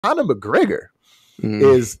Conor McGregor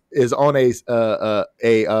is on a SA.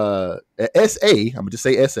 I'm gonna just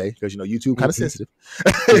say SA because YouTube kind of sensitive.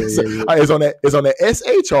 Is on that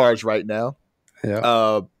SA charge right now.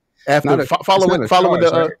 Yeah. After following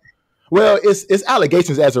the. Right? Well, it's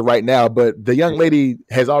allegations as of right now, but the young lady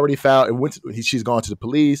has already filed and she's gone to the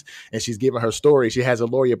police and she's given her story. She has a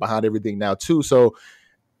lawyer behind everything now too. So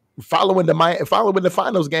following the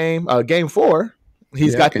finals game, game 4,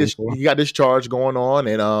 he got this charge going on,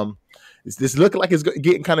 and it's looking like it's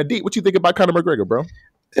getting kind of deep. What you think about Conor McGregor, bro?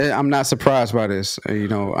 I'm not surprised by this.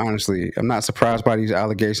 Honestly, I'm not surprised by these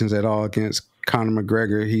allegations at all against Conor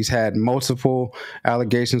McGregor. He's had multiple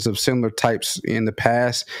allegations of similar types in the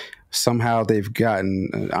past. Somehow they've gotten,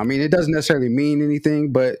 it doesn't necessarily mean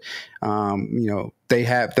anything, but, they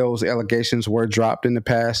have those allegations were dropped in the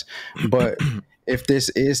past. But if this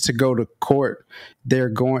is to go to court, I'm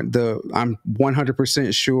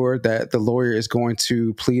 100% sure that the lawyer is going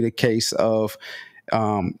to plead a case of,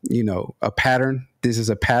 a pattern. This is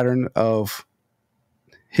a pattern of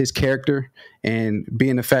his character, and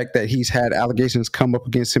being the fact that he's had allegations come up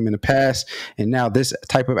against him in the past, and now this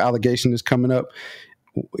type of allegation is coming up.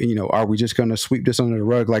 Are we just going to sweep this under the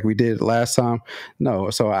rug like we did last time? No.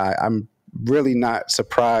 So I'm really not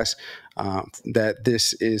surprised that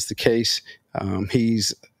this is the case. He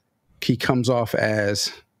comes off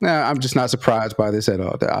as, I'm just not surprised by this at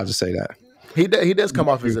all. I'll just say that. He does come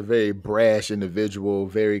off as a very brash individual,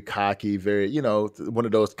 very cocky, very, one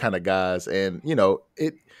of those kind of guys. And,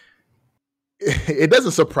 it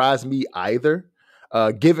doesn't surprise me either.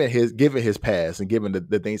 Given his past and given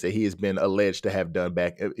the things that he has been alleged to have done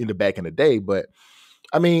back in the day, but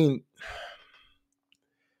I've been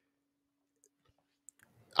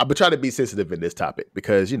trying to be sensitive in this topic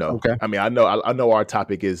because okay. I know our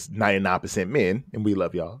topic is 99% men and we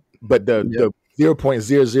love y'all, but the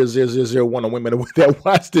 0.00001 of women that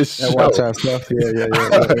watch this show, watch our stuff,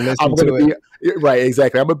 I'm gonna be right,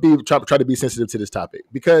 exactly. I'm gonna try to be sensitive to this topic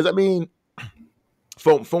because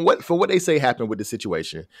From what they say happened with the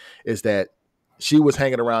situation is that she was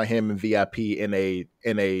hanging around him in VIP in a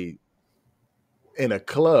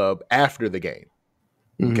club after the game,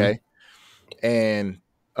 okay, and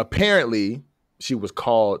apparently she was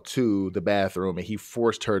called to the bathroom and he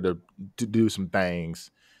forced her to do some things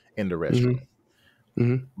in the restroom.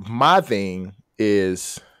 My thing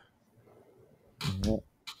is,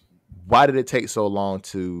 why did it take so long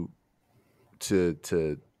to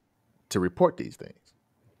report these things?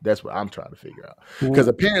 That's what I'm trying to figure out. Because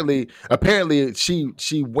apparently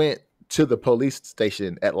she went to the police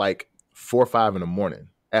station at like 4 or 5 in the morning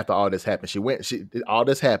after all this happened. She went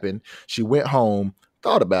home,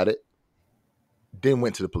 thought about it, then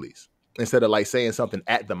went to the police instead of like saying something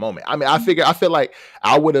at the moment. I feel like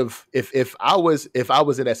I would have if I was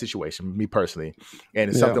in that situation, me personally,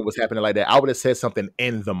 and something was happening like that, I would have said something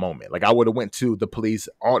in the moment. Like I would have went to the police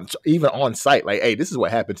on site, like, hey, this is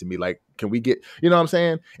what happened to me. Like, can we get, what I'm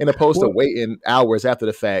saying? And opposed to waiting hours after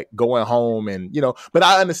the fact, going home and but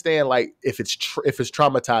I understand like if it's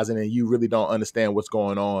traumatizing and you really don't understand what's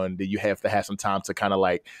going on, then you have to have some time to kind of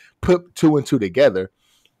like put 2 and 2 together.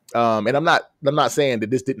 And I'm not saying that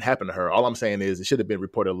this didn't happen to her. All I'm saying is it should have been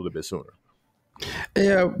reported a little bit sooner.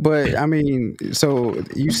 Yeah, but so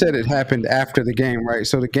you said it happened after the game, right?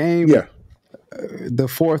 So the game, the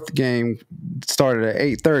 4th game started at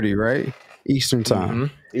 8:30, right? Eastern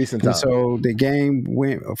time. Eastern time. And so the game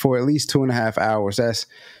went for at least 2.5 hours. That's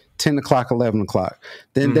 10 o'clock, 11 o'clock.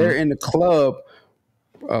 Then they're in the club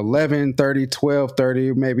 11:30,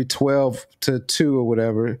 12:30, maybe 12 to 2 or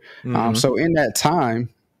whatever. So in that time,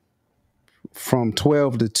 from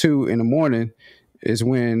 12 to 2 in the morning is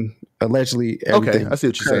when allegedly everything I see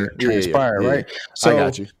what you're saying. transpired, right? So I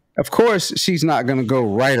got you. Of course, she's not going to go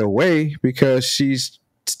right away because she's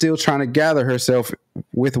still trying to gather herself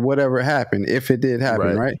with whatever happened, if it did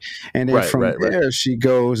happen, right? And then from there, she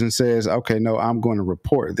goes and says, okay, no, I'm going to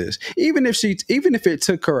report this. Even if it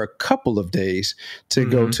took her a couple of days to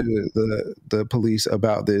go to the police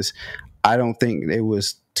about this, I don't think it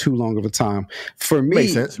was too long of a time. For me,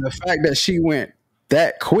 the fact that she went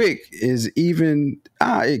that quick is even,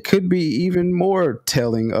 it could be even more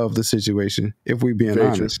telling of the situation, if we're being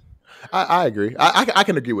honest. I agree. I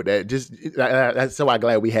can agree with that. That's so I'm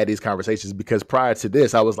glad we had these conversations because prior to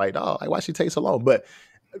this, I was like, oh, why she take so long? But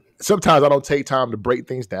sometimes I don't take time to break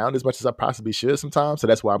things down as much as I possibly should sometimes. So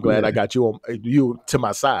that's why I'm glad I got you to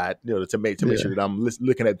my side, to make sure that I'm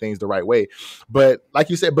looking at things the right way. But like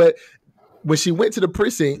you said, but when she went to the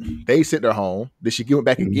precinct, they sent her home. Then she went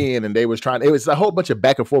back again, and they was trying. It was a whole bunch of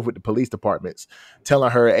back and forth with the police departments,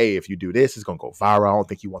 telling her, "Hey, if you do this, it's gonna go viral. I don't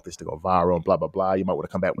think you want this to go viral. And blah blah blah. You might want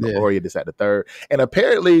to come back with a lawyer. This, that, the third." And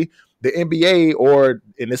apparently, the NBA,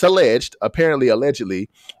 and it's allegedly,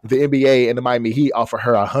 the NBA and the Miami Heat offer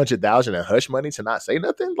her $100,000 in hush money to not say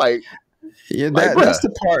nothing. Like, that's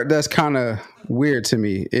the part that's kind of weird to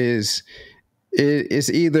me. It's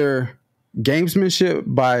either gamesmanship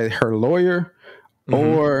by her lawyer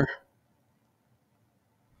or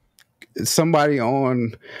somebody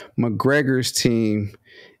on McGregor's team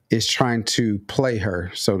is trying to play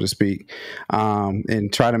her, so to speak,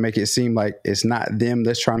 and try to make it seem like it's not them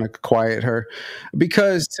that's trying to quiet her.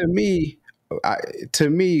 Because to me,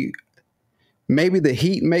 maybe the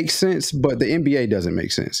Heat makes sense, but the NBA doesn't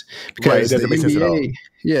make sense. Because it doesn't make sense at all.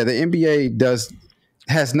 Yeah, the NBA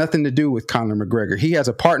has nothing to do with Conor McGregor. He has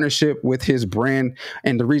a partnership with his brand,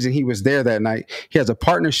 and the reason he was there that night, he has a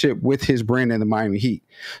partnership with his brand and the Miami Heat.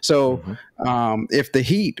 So if the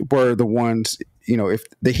Heat were the ones, if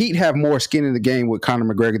the Heat have more skin in the game with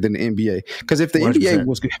Conor McGregor than the NBA, because if the 100%. NBA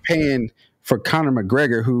was paying for Conor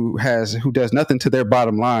McGregor, who does nothing to their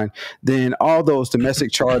bottom line, then all those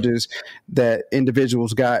domestic charges that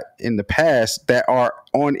individuals got in the past that are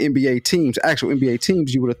on NBA teams, actual NBA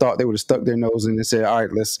teams, you would have thought they would have stuck their nose in and said, all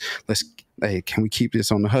right, let's hey, can we keep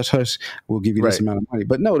this on the hush hush? We'll give you this amount of money.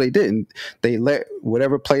 But no, they didn't. They let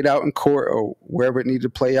whatever played out in court or wherever it needed to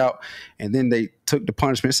play out, and then they took the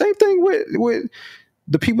punishment. Same thing with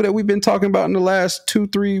the people that we've been talking about in the last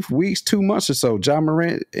 2-3 weeks, 2 months or so, John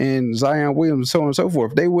Morant and Zion Williams, so on and so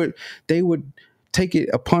forth. They would take it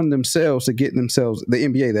upon themselves to get themselves, the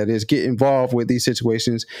NBA that is, get involved with these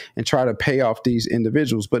situations and try to pay off these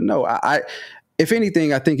individuals. But no, I if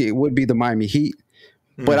anything, I think it would be the Miami Heat.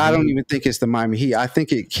 But I don't even think it's the Miami Heat. I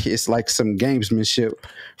think it's like some gamesmanship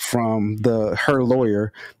from her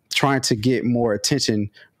lawyer trying to get more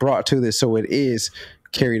attention brought to this, so it is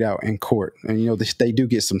carried out in court. And they do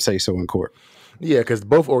get some say so in court. Yeah, because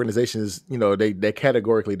both organizations, they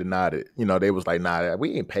categorically denied it. They was like, nah,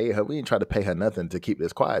 we ain't pay her. We ain't try to pay her nothing to keep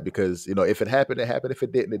this quiet because, if it happened, it happened. If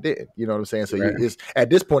it didn't, it didn't. You know what I'm saying? So it's, at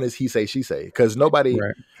this point, it's he say, she say, because nobody,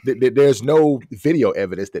 there's no video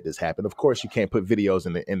evidence that this happened. Of course, you can't put videos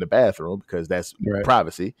in the bathroom because that's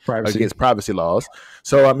privacy against privacy laws.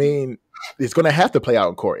 So, I mean, it's going to have to play out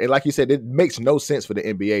in court. And like you said, it makes no sense for the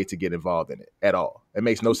NBA to get involved in it at all. It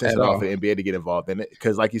makes no sense at all for the NBA to get involved in it.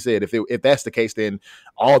 Because like you said, if that's the case, then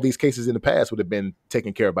all these cases in the past would have been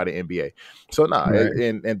taken care of by the NBA. So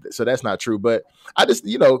and so that's not true. But I just,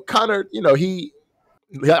 Conor,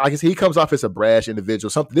 I guess he comes off as a brash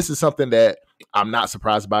individual. This is something that I'm not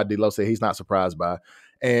surprised by. D-Lo said he's not surprised by.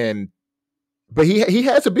 But he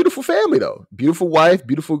has a beautiful family though, beautiful wife,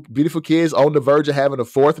 beautiful kids, on the verge of having a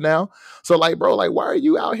fourth now. So like, bro, like, why are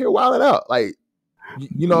you out here wilding out? Like,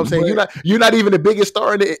 you know what I'm saying? You're not even the biggest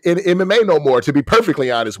star in MMA no more, to be perfectly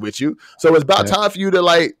honest with you. So it's about time for you to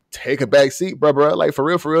like take a back seat, bro. Like for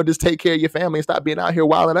real, just take care of your family and stop being out here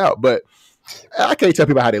wilding out. But I can't tell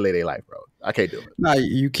people how they live their life, bro. I can't do it. No,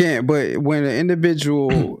 you can't. But when an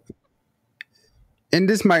individual. And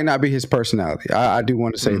this might not be his personality. I do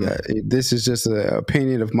want to say that. This is just an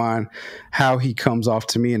opinion of mine, how he comes off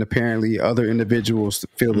to me. And apparently other individuals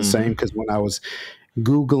feel the same. Because when I was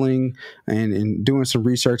Googling and doing some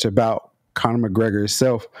research about Conor McGregor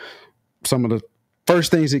himself, some of the first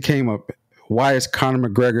things that came up, why is Conor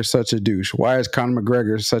McGregor such a douche? Why is Conor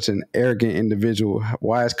McGregor such an arrogant individual?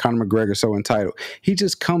 Why is Conor McGregor so entitled? He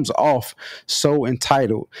just comes off so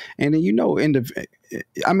entitled. And then,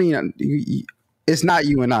 it's not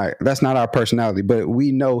you and I. That's not our personality. But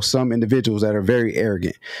we know some individuals that are very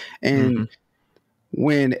arrogant. And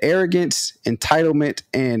when arrogance, entitlement,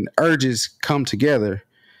 and urges come together,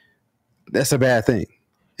 that's a bad thing.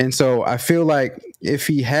 And so I feel like if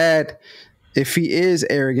he is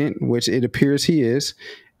arrogant, which it appears he is,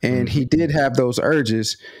 and he did have those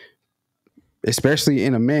urges, especially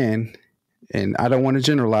in a man, and I don't want to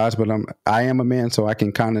generalize, but I am a man, so I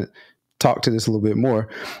can kind of talk to this a little bit more.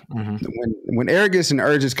 When arrogance and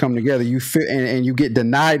urges come together, you feel and you get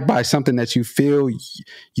denied by something that you feel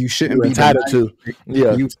you shouldn't be entitled to.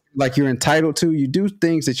 Yeah, you like you're entitled to. You do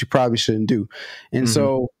things that you probably shouldn't do. And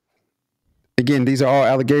so, again, these are all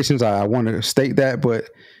allegations. I want to state that, but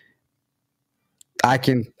I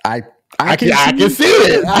can see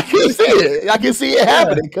it. I can see it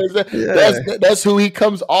happening because that's who he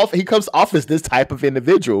comes off. He comes off as this type of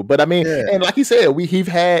individual. But I mean, and like he said,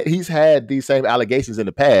 he's had these same allegations in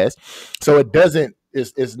the past, so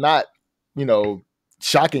it's not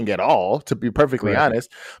shocking at all, to be perfectly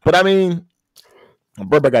honest. But I mean,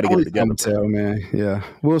 Brother got to get it Only together, time to tell, man. Yeah,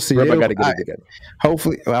 we'll see. Brother got to get it together.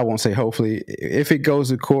 Hopefully, well, I won't say hopefully. If it goes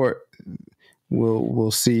to court,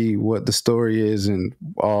 we'll see what the story is and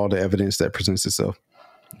all the evidence that presents itself.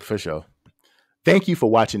 For sure. Thank you for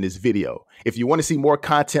watching this video. If you want to see more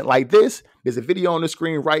content like this, there's a video on the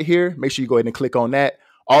screen right here. Make sure you go ahead and click on that.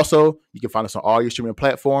 Also, you can find us on all your streaming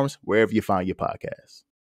platforms, wherever you find your podcasts.